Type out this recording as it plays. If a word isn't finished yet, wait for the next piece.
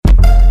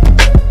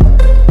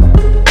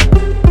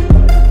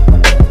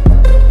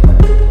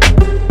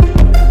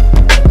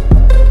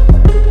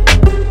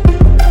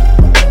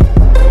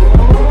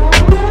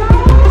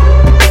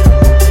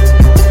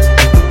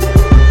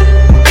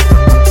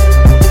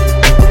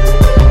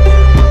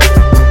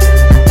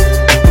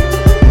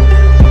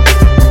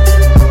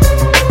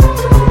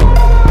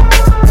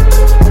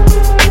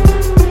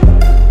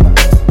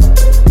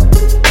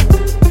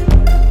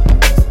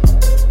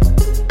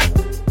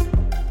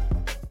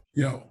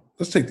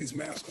take these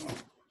masks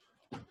off.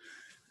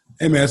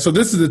 Hey, man, so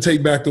this is the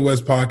Take Back the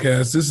West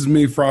podcast. This is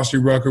me, Frosty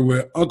Rucker,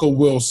 with Uncle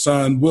Will's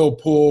son, Will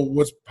Poole.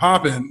 What's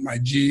poppin', my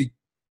G?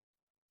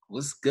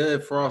 What's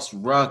good, Frost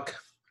Ruck?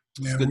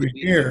 Man, we're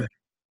here.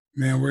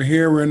 Man, we're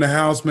here. We're in the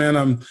house, man.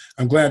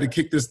 I'm glad to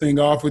kick this thing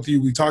off with you.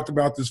 We talked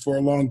about this for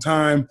a long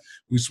time.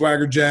 We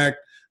swagger jacked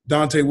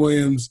Dante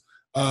Williams,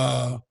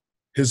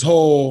 his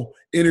whole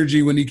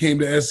energy when he came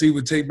to SC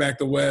would Take Back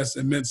the West.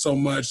 It meant so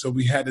much, so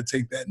we had to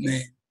take that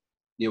name.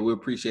 Yeah, we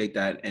appreciate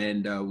that,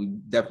 and we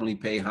definitely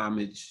pay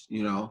homage. We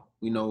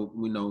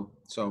know.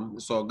 So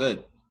it's all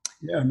good.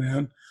 Yeah,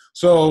 man.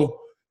 So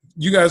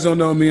you guys don't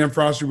know me. I'm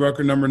Frosty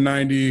Rucker, number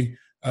 90.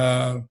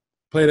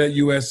 Played at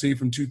USC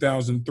from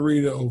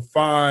 2003 to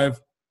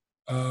 05.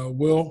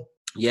 Will?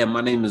 Yeah,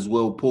 my name is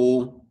Will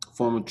Poole,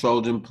 former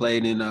Trojan.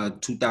 Played in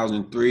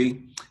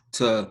 2003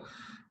 to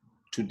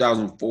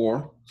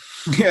 2004.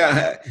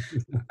 Yeah,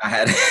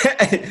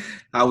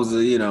 I was a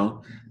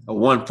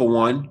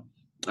 1-for-1.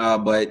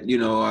 But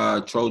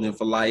Trojan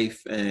for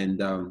life,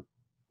 and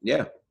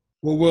yeah.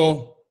 Well,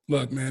 Will,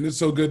 look, man, it's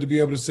so good to be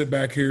able to sit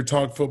back here,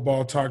 talk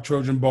football, talk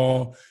Trojan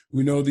ball.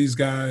 We know these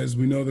guys,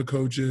 we know the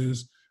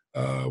coaches,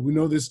 we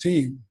know this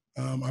team.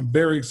 I'm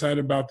very excited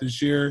about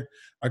this year.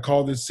 I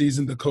call this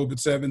season the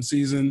COVID-7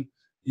 season.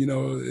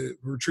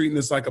 We're treating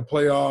this like a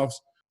playoffs.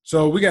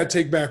 So we got to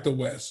take back the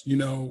West.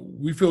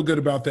 We feel good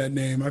about that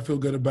name. I feel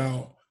good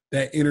about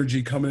that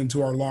energy coming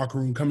into our locker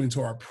room, coming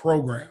into our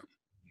program.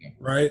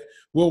 Right.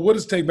 Well, what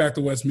does Take Back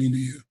the West mean to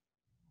you?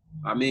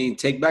 I mean,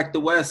 Take Back the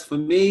West for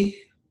me,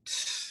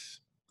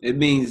 it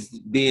means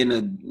being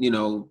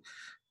a,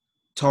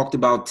 talked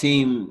about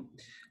team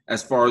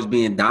as far as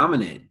being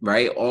dominant,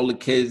 right? All the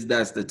kids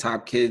that's the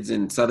top kids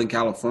in Southern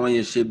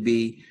California should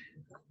be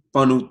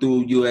funneled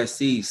through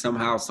USC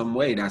somehow, some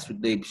way. That's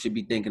what they should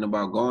be thinking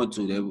about going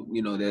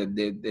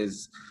to.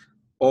 There's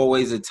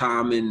always a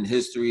time in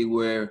history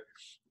where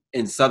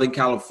in Southern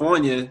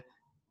California,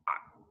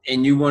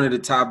 and you're one of the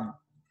top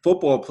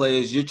football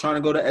players, you're trying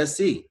to go to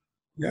SC.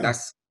 Yeah.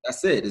 That's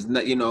it. It's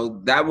not,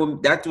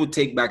 that's what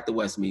Take Back the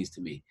West means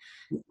to me,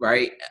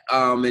 right?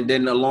 And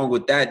then along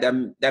with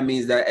that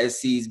means that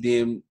SC is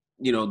being,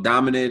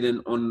 dominated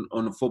on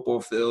the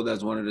football field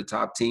as one of the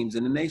top teams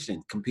in the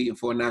nation, competing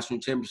for a national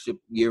championship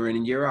year in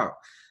and year out.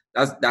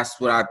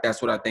 That's what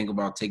I think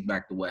about Take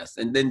Back the West.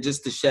 And then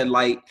just to shed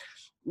light,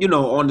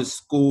 on the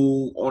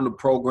school, on the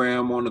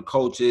program, on the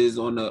coaches,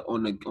 on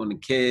the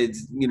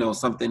kids,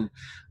 something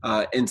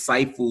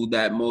insightful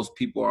that most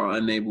people are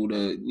unable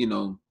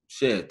to,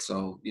 share.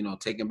 So,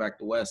 Taking Back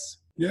the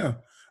West. Yeah.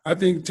 I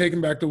think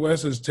Taking Back the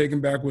West is taking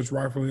back what's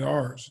rightfully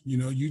ours.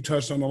 You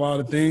touched on a lot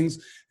of things,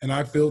 and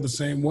I feel the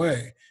same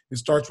way. It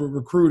starts with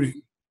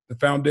recruiting, the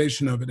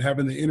foundation of it,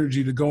 having the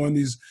energy to go in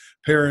these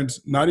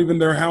parents, not even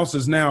their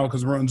houses now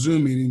because we're on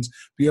Zoom meetings,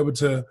 be able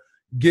to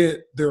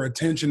get their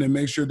attention and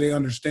make sure they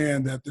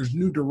understand that there's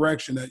new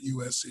direction at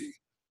USC,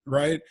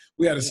 right?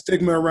 We had a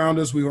stigma around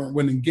us. We weren't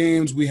winning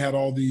games. We had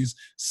all these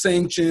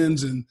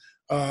sanctions and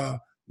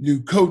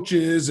new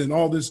coaches and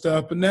all this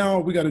stuff. But now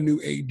we got a new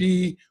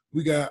AD.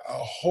 We got a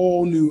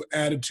whole new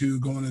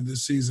attitude going into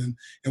this season,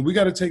 and we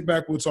got to take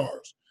back what's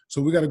ours.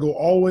 So we got to go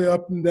all the way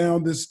up and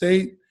down this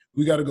state.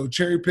 We got to go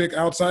cherry pick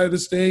outside of the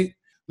state.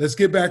 Let's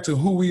get back to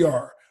who we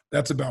are.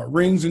 That's about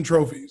rings and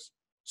trophies.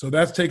 So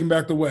that's Taking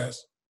Back the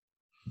West.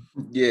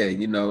 Yeah,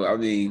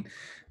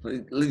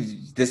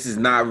 this is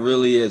not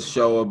really a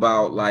show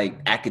about like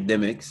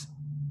academics.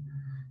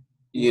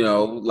 We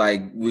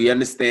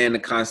understand the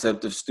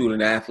concept of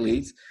student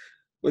athletes,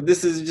 but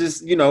this is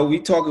just, we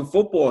talking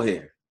football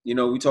here.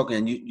 We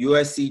talking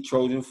USC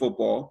Trojan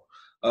football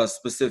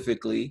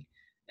specifically.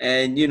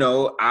 And,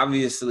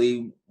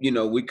 obviously,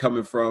 we're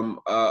coming from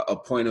a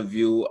point of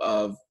view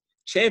of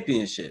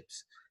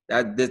championships.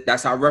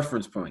 That's our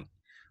reference point.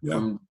 Yeah.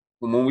 From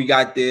when we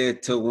got there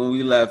to when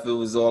we left, it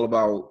was all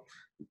about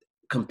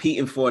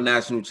competing for a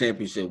national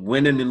championship,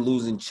 winning and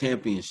losing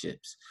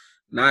championships,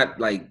 not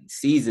like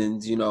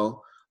seasons,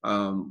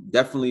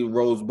 Definitely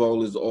Rose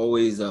Bowl is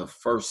always a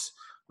first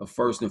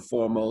and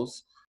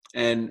foremost.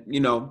 And,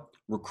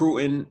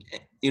 recruiting,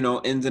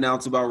 ins and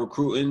outs about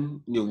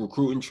recruiting,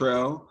 recruiting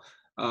trail,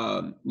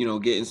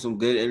 getting some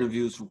good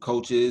interviews from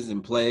coaches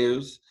and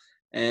players.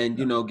 And,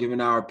 giving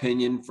our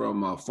opinion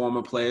from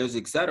former players,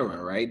 et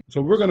cetera, right?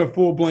 So we're going to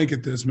full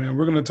blanket this, man.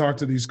 We're going to talk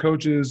to these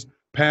coaches,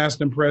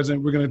 past and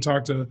present. We're going to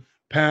talk to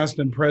past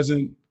and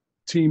present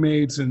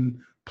teammates and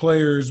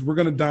players. We're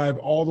going to dive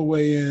all the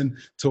way in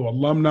to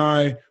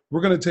alumni.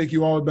 We're going to take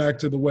you all back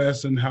to the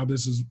West and how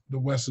the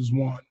West is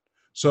won.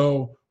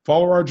 So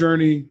follow our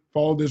journey,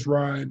 follow this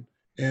ride,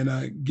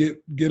 and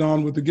get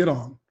on with the get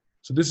on.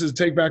 So this is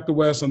Take Back the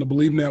West on the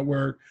Believe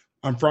Network.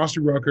 I'm Frosty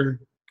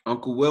Rucker.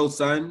 Uncle Will's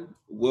son,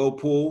 Will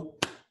Poole.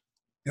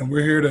 And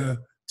we're here to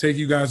take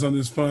you guys on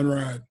this fun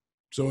ride.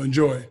 So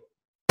enjoy.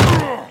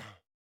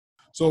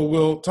 So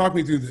Will, talk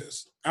me through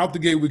this. Out the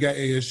gate, we got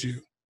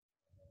ASU.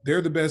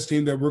 They're the best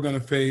team that we're going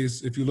to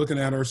face if you're looking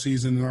at our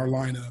season and our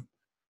lineup.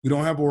 We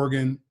don't have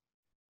Oregon.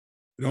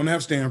 We don't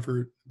have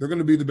Stanford. They're going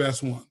to be the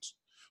best ones.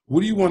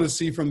 What do you want to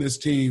see from this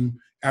team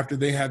after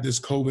they had this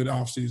COVID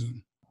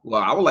offseason?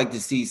 Well, I would like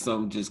to see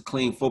some just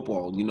clean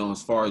football,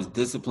 as far as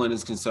discipline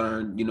is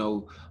concerned,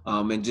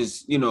 and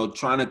just,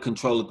 trying to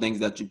control the things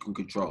that you can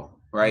control,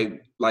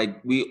 right?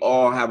 Like we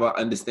all have an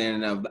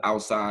understanding of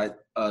outside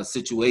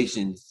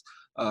situations,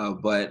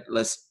 but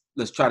let's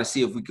try to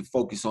see if we can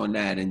focus on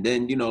that, and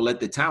then, let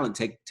the talent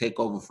take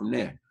over from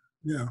there.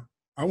 Yeah.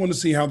 I want to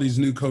see how these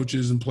new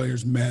coaches and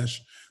players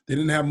mesh. They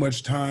didn't have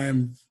much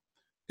time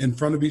in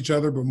front of each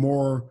other, but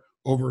more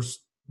over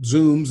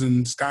Zooms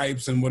and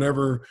Skypes and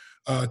whatever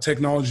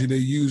technology they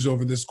use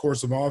over this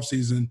course of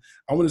offseason.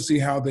 I want to see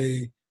how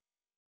they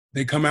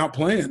come out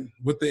playing,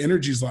 what the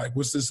energy's like.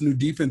 What's this new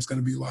defense going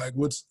to be like?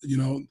 What's,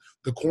 the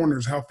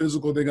corners, how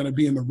physical they're going to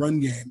be in the run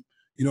game?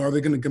 Are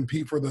they going to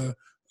compete for the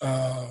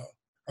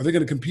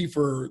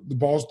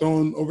balls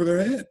thrown over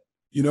their head?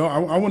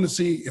 I want to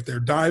see if they're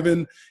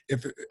diving,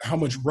 how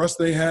much rust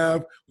they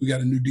have. We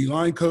got a new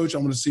D-line coach. I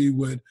want to see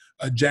what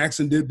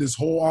Jackson did this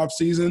whole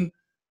offseason.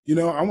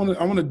 I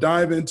want to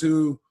dive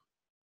into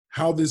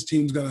how this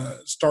team's going to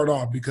start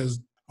off, because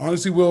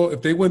honestly, Will,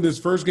 if they win this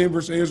first game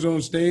versus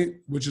Arizona State,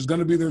 which is going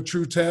to be their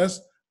true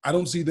test, I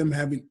don't see them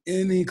having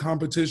any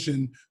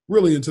competition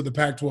really into the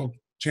Pac-12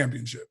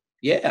 championship.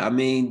 Yeah, I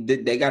mean,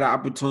 they got an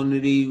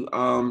opportunity to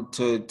run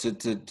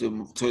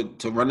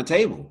the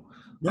table.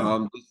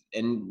 Yeah.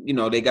 And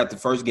they got the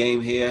first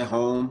game here at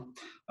home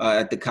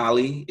at the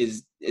Cali.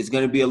 Is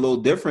going to be a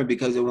little different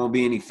because there won't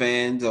be any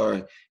fans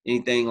or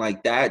anything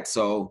like that.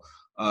 So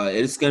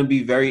it's going to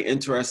be very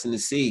interesting to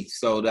see.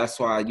 So that's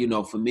why,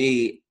 for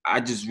me, I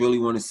just really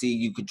want to see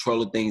you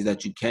control the things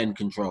that you can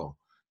control.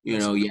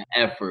 Your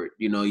effort,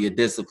 your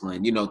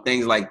discipline,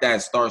 things like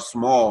that. Start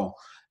small,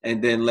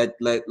 and then let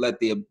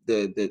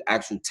the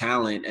actual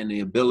talent and the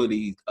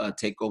ability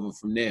take over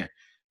from there.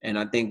 And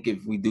I think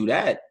if we do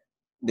that,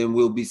 then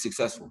we'll be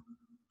successful.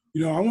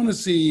 I want to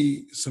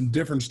see some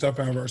different stuff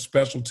out of our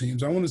special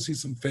teams. I want to see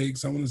some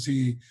fakes. I want to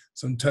see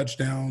some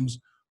touchdowns.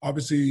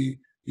 Obviously,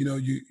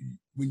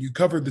 when you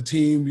cover the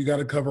team, you got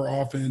to cover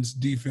offense,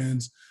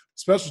 defense.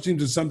 Special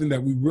teams is something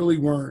that we really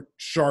weren't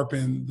sharp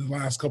in the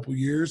last couple of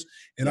years,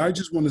 and I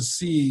just want to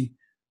see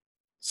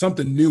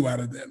something new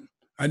out of them.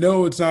 I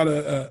know it's not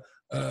a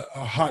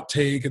hot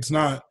take. It's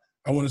not,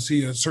 I want to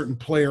see a certain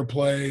player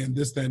play and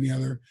this, that, and the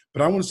other.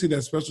 But I want to see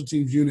that special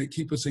teams unit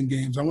keep us in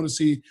games. I want to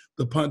see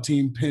the punt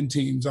team pin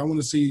teams. I want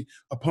to see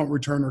a punt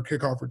return or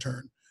kickoff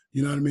return.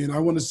 You know what I mean? I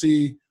want to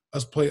see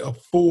us play a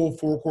full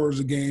 4 quarters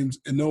of games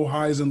and no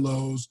highs and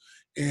lows.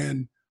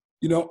 And,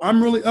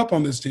 I'm really up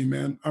on this team,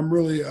 man. I'm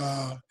really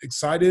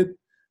excited.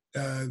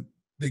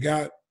 They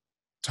got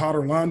Todd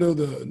Orlando,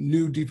 the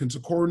new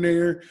defensive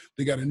coordinator.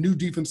 They got a new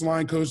defensive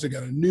line coach. They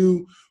got a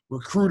new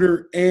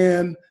recruiter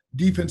and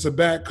defensive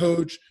back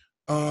coach.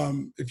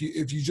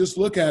 If you just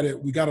look at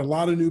it, we got a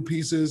lot of new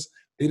pieces.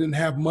 They didn't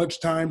have much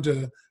time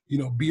to,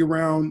 be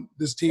around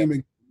this team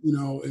and,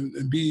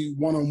 and be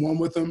one-on-one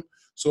with them.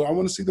 So I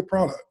want to see the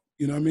product,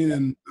 you know what I mean?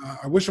 And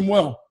I wish them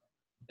well.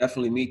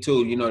 Definitely, me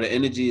too. The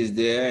energy is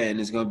there, and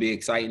it's going to be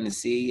exciting to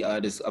see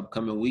this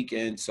upcoming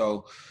weekend.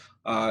 So,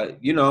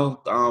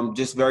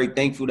 just very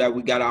thankful that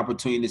we got an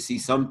opportunity to see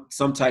some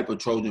type of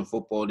Trojan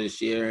football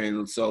this year.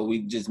 And so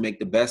we just make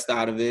the best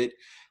out of it.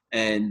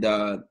 And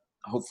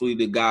hopefully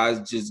the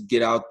guys just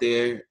get out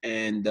there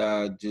and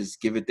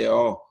just give it their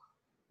all.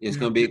 It's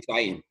going to be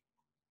exciting.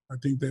 I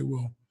think they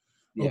will.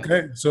 Yeah.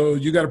 Okay, so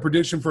you got a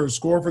prediction for a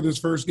score for this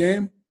first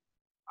game?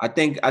 I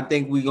think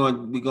we're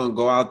going to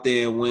go out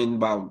there and win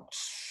about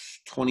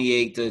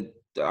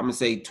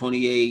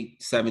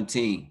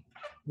 28-17.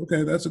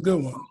 Okay, that's a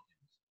good one.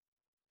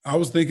 I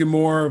was thinking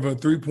more of a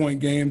 3-point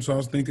game, so I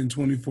was thinking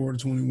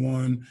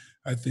 24-21.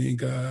 I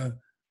think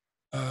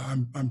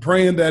I'm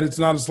praying that it's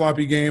not a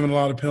sloppy game and a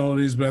lot of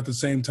penalties, but at the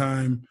same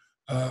time,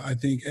 I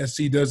think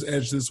SC does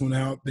edge this one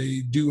out.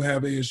 They do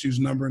have ASU's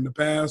number in the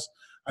past.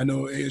 I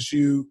know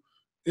ASU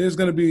is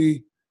going to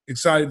be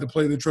excited to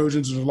play the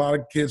Trojans. There's a lot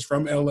of kids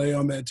from LA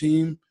on that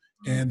team,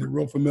 and they're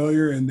real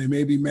familiar, and they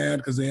may be mad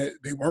because they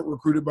weren't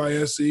recruited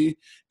by SC.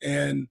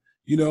 And,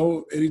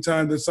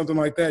 anytime there's something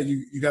like that,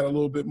 you got a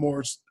little bit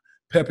more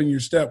pep in your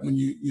step when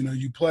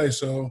you play.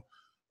 So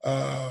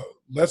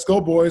let's go,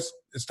 boys.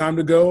 It's time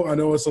to go. I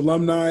know it's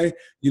alumni.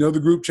 The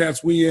group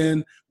chats we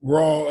in.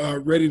 We're all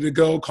ready to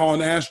go.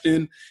 Colin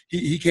Ashton,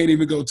 he can't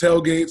even go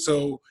tailgate,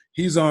 so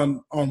he's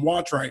on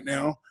watch right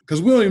now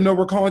because we don't even know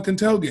where Colin can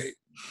tailgate.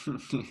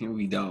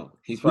 We don't.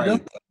 He's probably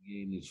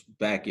in his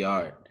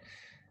backyard.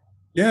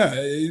 Yeah,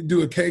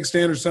 do a cake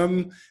stand or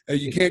something.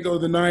 You can't go to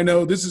the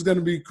 9-0. This is going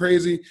to be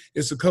crazy.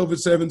 It's a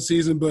COVID-7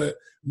 season, but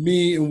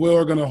me and Will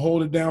are going to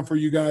hold it down for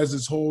you guys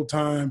this whole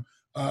time.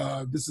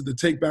 This is the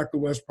Take Back the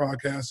West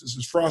podcast. This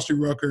is Frosty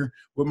Rucker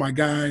with my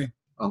guy,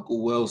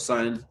 Uncle Will's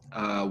son,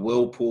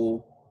 Will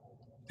Poole.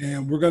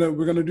 And we're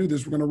gonna do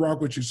this. We're gonna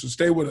rock with you. So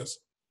stay with us.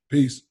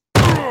 Peace.